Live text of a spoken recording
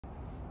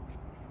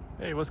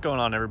Hey, what's going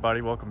on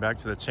everybody? Welcome back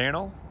to the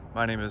channel.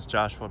 My name is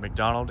Joshua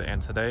McDonald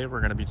and today we're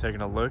going to be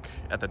taking a look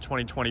at the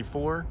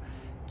 2024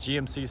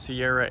 GMC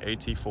Sierra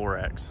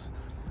AT4X.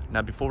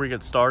 Now before we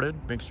get started,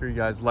 make sure you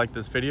guys like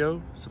this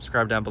video,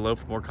 subscribe down below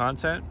for more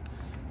content.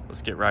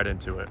 Let's get right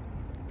into it.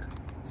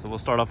 So we'll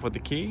start off with the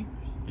key.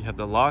 You have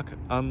the lock,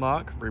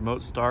 unlock,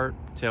 remote start,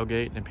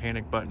 tailgate, and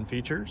panic button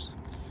features.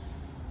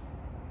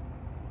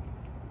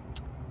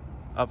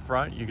 Up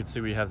front, you can see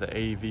we have the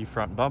AEV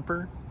front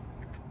bumper,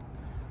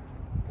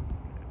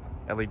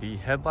 LED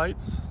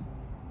headlights,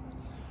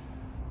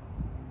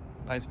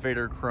 nice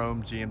Vader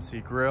chrome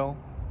GMC grille.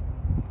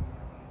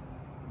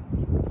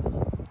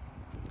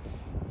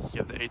 You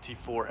have the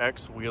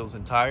AT4X wheels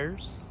and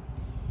tires,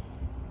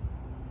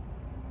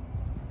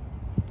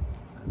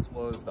 as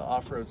well as the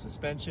off-road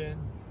suspension,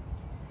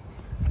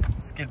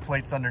 skid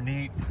plates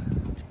underneath.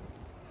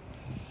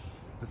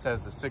 This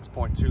has the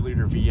 6.2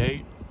 liter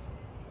V8,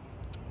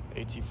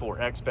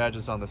 AT4X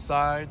badges on the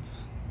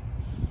sides.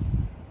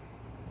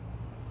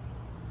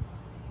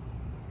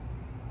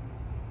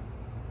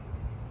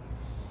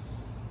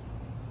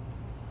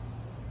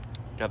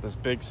 Got this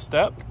big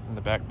step in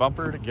the back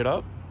bumper to get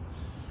up.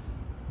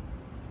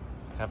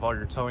 Have all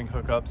your towing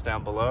hookups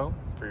down below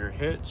for your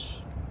hitch,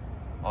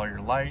 all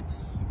your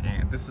lights,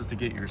 and this is to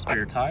get your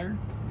spare tire.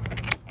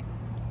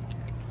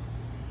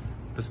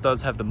 This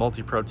does have the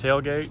multi-pro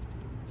tailgate,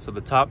 so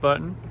the top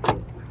button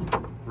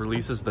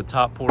releases the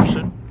top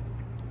portion,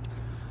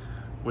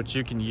 which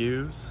you can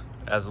use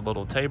as a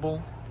little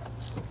table,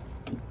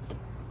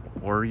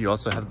 or you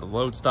also have the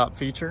load stop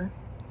feature.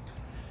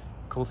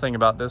 Cool thing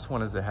about this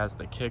one is it has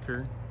the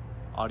kicker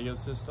audio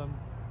system.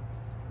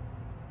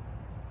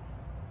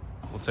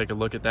 We'll take a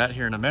look at that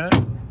here in a minute.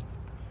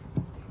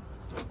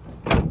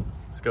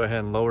 Let's go ahead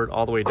and lower it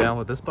all the way down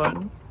with this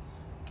button.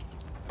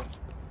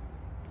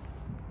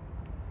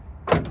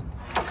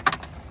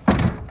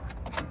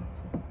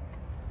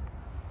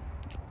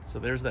 So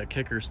there's that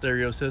kicker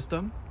stereo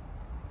system.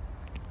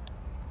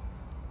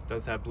 It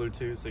does have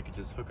Bluetooth, so you can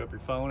just hook up your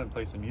phone and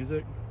play some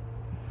music.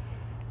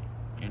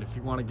 And if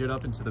you want to get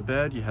up into the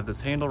bed, you have this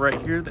handle right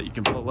here that you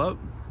can pull up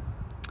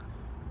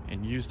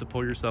and use to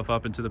pull yourself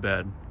up into the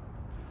bed.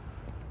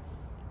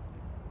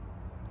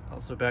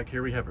 Also back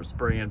here we have our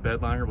spray-in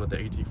bed liner with the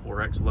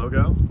AT4X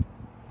logo.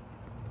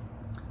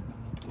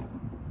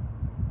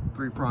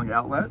 3-prong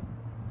outlet.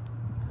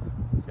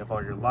 You have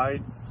all your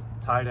lights,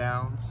 tie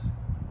downs,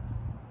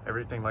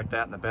 everything like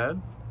that in the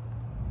bed.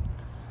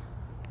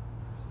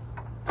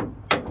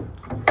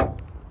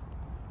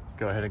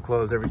 Go ahead and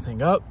close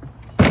everything up.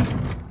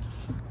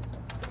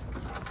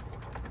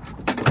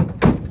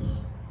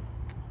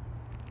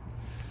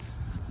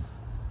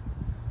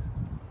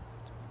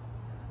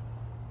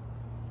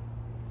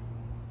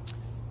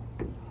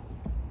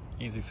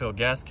 Easy fill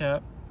gas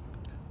cap.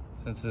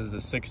 Since it is the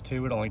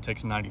 6.2, it only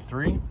takes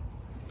 93.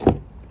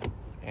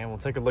 And we'll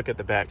take a look at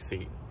the back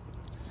seat.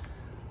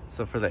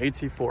 So for the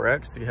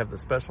AT4X, you have the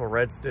special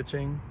red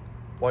stitching,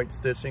 white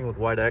stitching with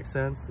white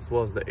accents, as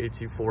well as the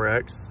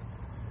AT4X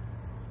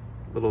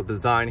little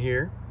design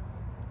here.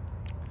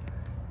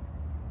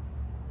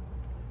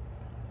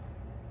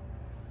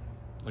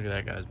 Look at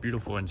that, guys,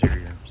 beautiful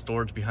interior.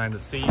 Storage behind the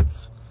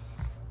seats.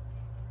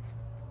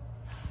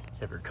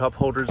 You have your cup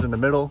holders in the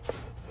middle.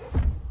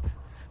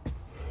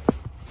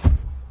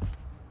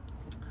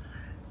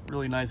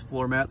 Really nice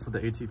floor mats with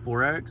the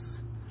AT4X.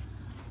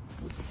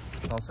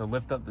 Also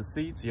lift up the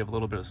seats. You have a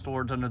little bit of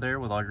storage under there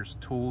with all your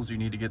tools you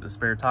need to get the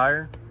spare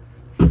tire.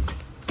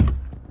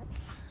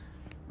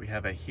 We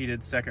have a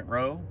heated second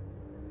row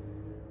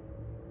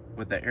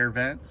with the air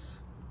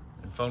vents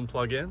and phone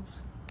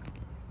plug-ins.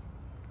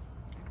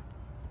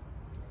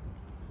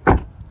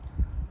 Let's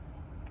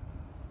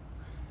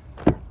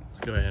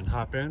go ahead and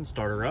hop in,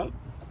 start her up.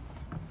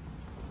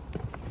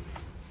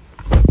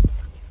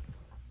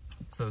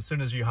 So as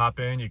soon as you hop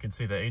in, you can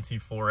see the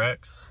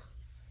AT4X.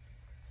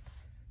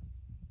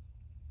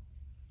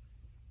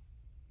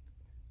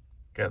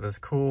 Got this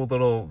cool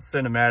little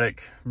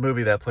cinematic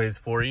movie that plays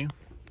for you.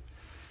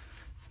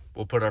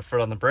 We'll put our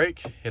foot on the brake,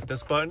 hit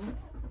this button,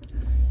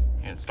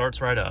 and it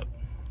starts right up.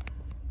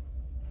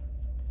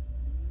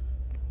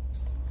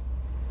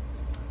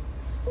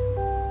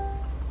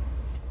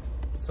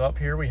 So up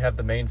here we have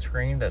the main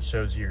screen that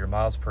shows you your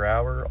miles per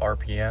hour,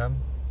 RPM,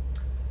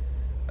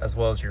 as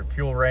well as your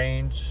fuel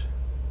range.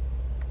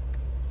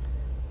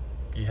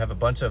 You have a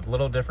bunch of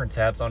little different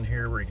tabs on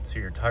here where you can see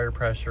your tire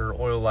pressure,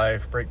 oil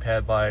life, brake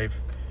pad life,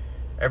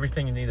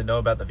 everything you need to know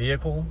about the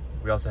vehicle.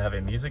 We also have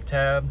a music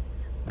tab,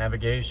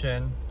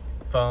 navigation,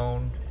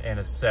 phone, and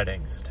a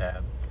settings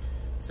tab.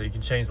 So you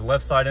can change the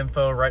left side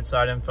info, right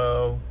side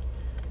info.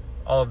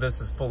 All of this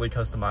is fully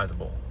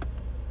customizable.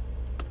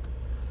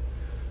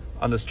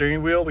 On the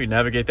steering wheel, we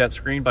navigate that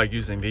screen by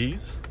using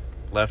these: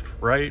 left,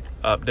 right,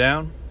 up,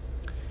 down,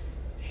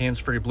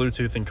 hands-free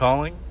Bluetooth and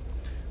calling.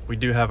 We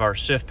do have our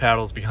shift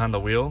paddles behind the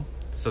wheel.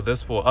 So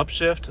this will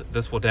upshift,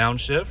 this will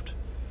downshift.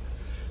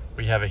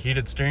 We have a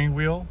heated steering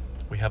wheel.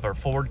 We have our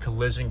forward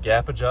collision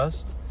gap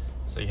adjust.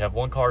 So you have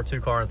 1 car, 2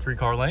 car, and 3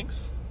 car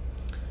lengths.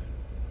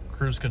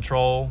 cruise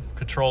control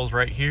controls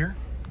right here.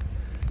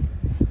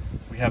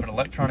 We have an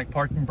electronic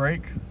parking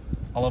brake.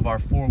 All of our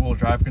four-wheel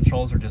drive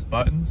controls are just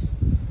buttons.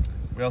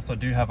 We also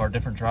do have our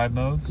different drive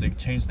modes, so you can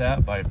change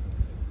that by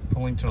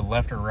pulling to the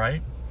left or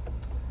right.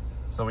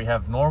 So we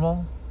have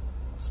normal,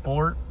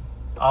 sport,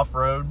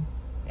 off-road,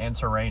 and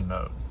terrain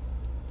mode.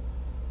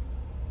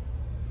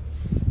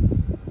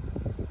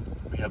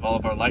 We have all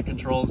of our light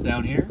controls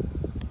down here,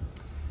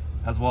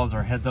 as well as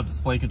our heads-up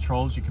display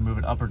controls. You can move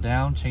it up or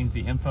down, change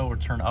the info, or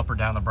turn up or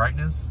down the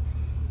brightness.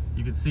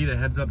 You can see the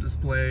heads-up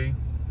display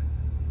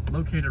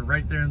located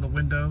right there in the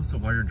window, so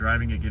while you're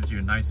driving it gives you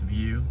a nice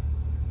view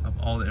of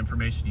all the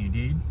information you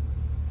need.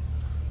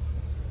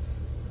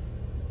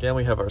 Again,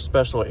 we have our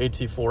special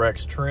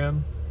AT4X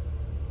trim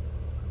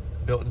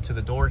built into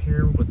the door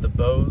here with the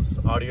Bose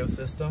audio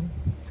system.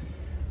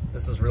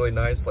 This is really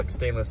nice, like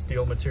stainless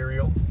steel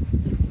material.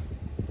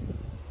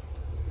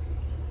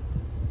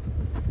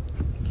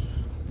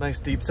 Nice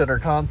deep center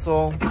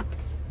console.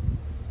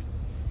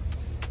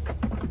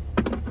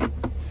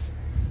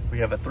 We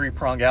have a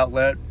 3-prong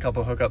outlet, a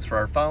couple hookups for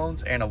our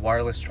phones, and a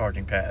wireless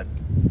charging pad.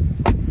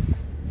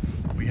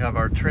 We have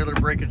our trailer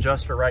brake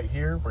adjuster right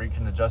here where you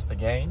can adjust the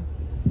gain.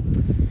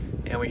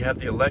 And we have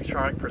the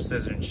electronic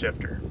precision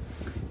shifter.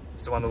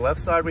 So on the left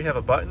side, we have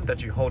a button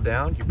that you hold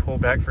down, you pull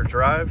back for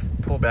drive,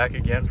 pull back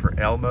again for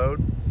L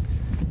mode,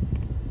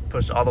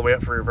 push all the way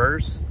up for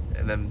reverse,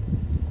 and then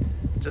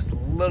just a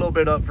little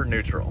bit up for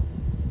neutral.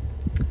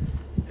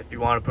 If you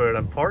want to put it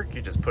on park,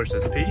 you just push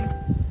this P.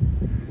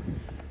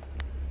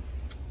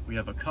 We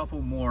have a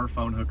couple more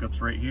phone hookups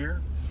right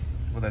here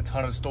with a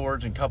ton of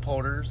storage and cup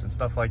holders and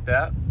stuff like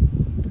that.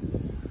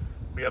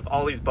 We have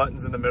all these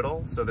buttons in the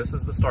middle. So this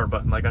is the start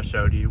button like I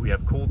showed you. We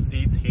have cooled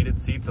seats,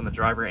 heated seats on the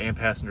driver and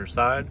passenger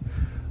side,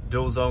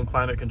 dual zone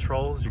climate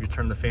controls. You can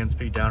turn the fan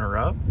speed down or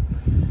up.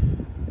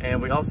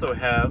 And we also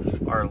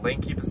have our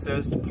lane keep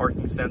assist,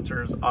 parking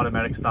sensors,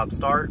 automatic stop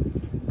start.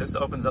 This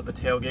opens up the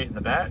tailgate in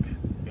the back.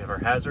 We have our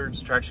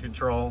hazards, traction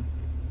control,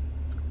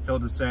 hill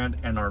descent,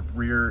 and our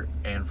rear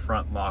and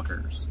front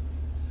lockers.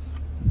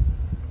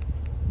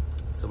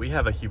 So we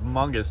have a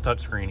humongous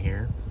touchscreen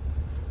here.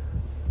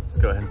 Let's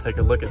go ahead and take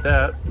a look at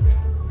that.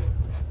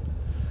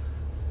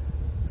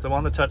 So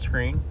on the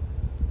touchscreen,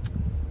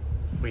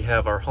 we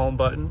have our home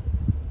button,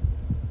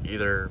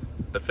 either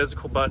the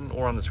physical button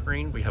or on the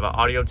screen. We have an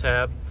audio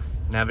tab,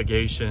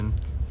 navigation,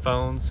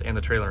 phones, and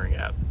the trailering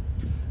app.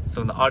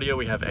 So in the audio,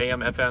 we have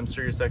AM, FM,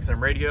 Sirius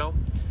XM radio.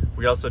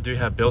 We also do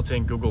have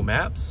built-in Google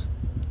Maps.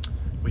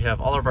 We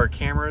have all of our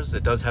cameras.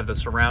 It does have the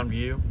surround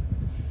view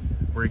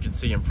where you can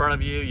see in front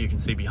of you, you can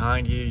see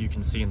behind you, you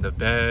can see in the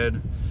bed,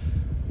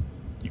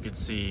 you can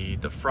see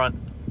the front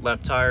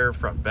left tire,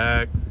 front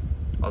back,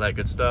 all that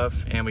good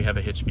stuff. And we have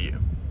a hitch view.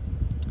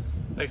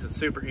 Makes it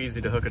super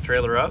easy to hook a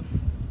trailer up.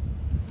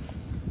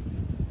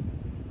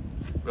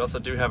 We also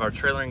do have our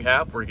trailering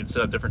app where you can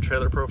set up different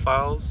trailer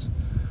profiles,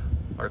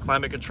 our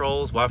climate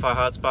controls, Wi-Fi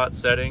hotspot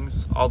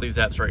settings, all these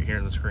apps right here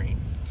on the screen.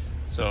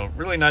 So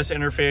really nice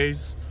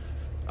interface.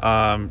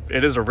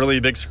 It is a really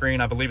big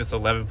screen. I believe it's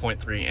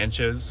 11.3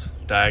 inches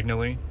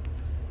diagonally.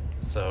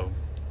 So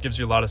gives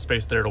you a lot of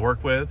space there to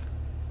work with.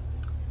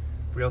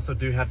 We also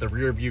do have the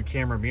rear view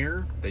camera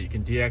mirror that you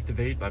can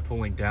deactivate by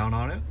pulling down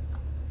on it,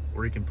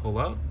 or you can pull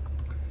up.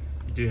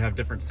 You do have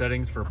different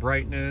settings for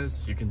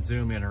brightness. You can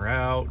zoom in or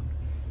out.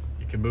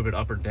 You can move it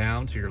up or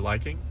down to your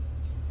liking.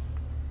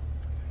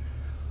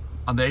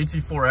 On the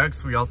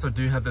AT4X, we also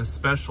do have this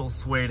special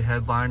suede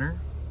headliner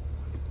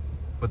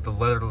with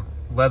the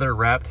leather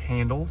wrapped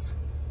handles.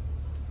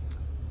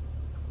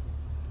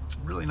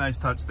 Really nice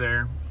touch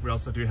there. We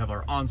also do have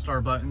our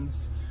OnStar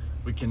buttons.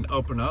 We can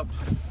open up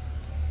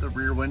the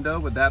rear window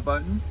with that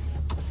button.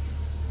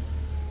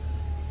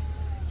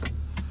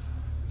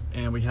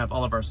 And we have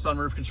all of our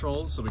sunroof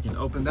controls, so we can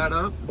open that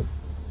up.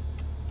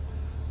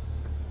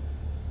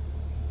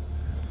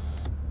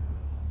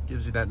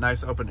 Gives you that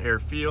nice open air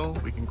feel.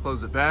 We can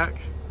close it back.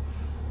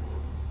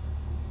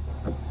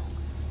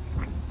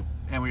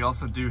 And we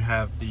also do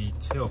have the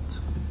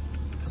tilt,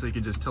 so you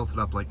can just tilt it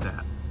up like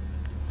that.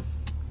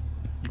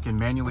 You can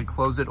manually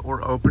close it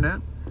or open it,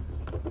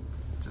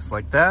 just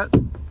like that.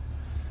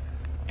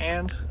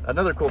 And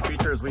another cool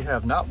feature is we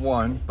have not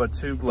one, but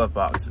 2 glove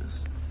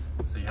boxes.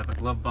 So you have a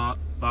glove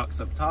box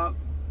up top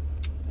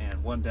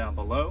and one down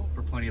below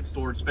for plenty of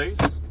storage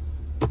space.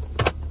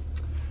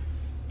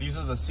 These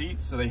are the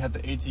seats, so they have the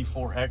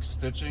AT4X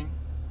stitching,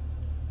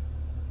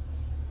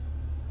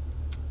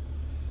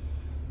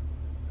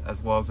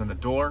 as well as in the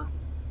door.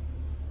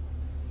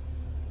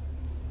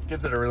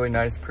 Gives it a really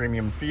nice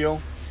premium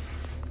feel.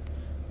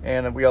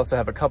 And we also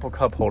have a couple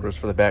cup holders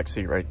for the back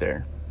seat right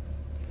there.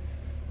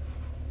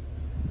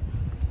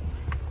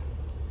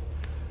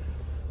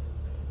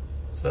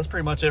 So that's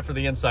pretty much it for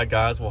the inside,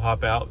 guys. We'll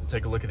hop out and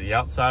take a look at the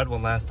outside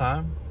one last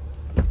time.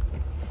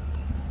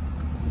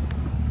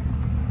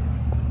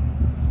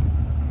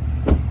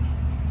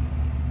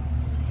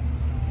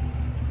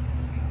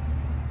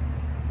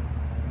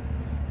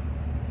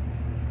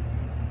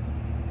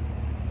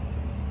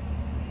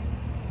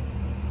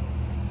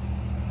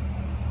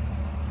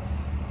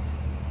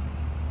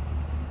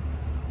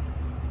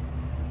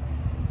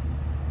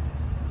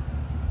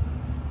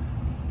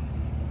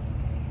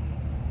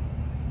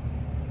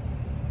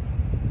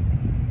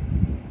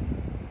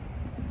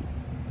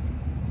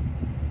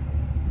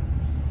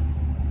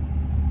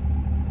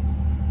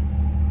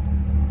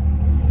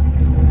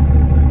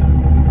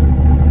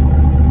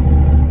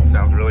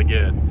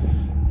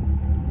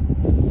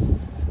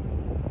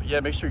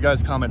 make sure you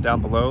guys comment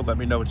down below. Let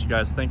me know what you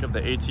guys think of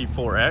the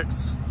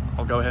AT4X.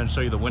 I'll go ahead and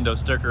show you the window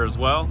sticker as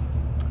well.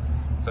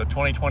 So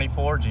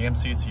 2024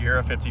 GMC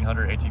Sierra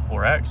 1500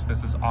 AT4X.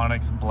 This is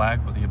Onyx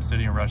Black with the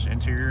Obsidian Rush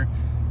interior.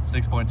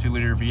 6.2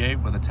 liter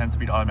V8 with a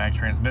 10-speed automatic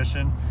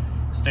transmission.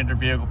 Standard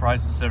vehicle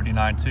price is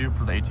 $79,200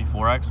 for the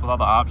AT4X. With all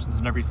the options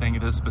and everything,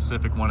 this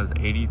specific one is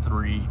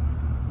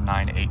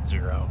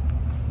 $83,980.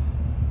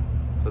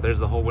 So there's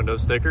the whole window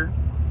sticker.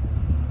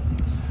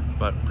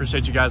 But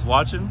appreciate you guys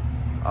watching.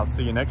 I'll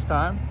see you next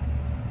time.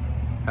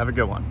 Have a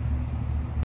good one.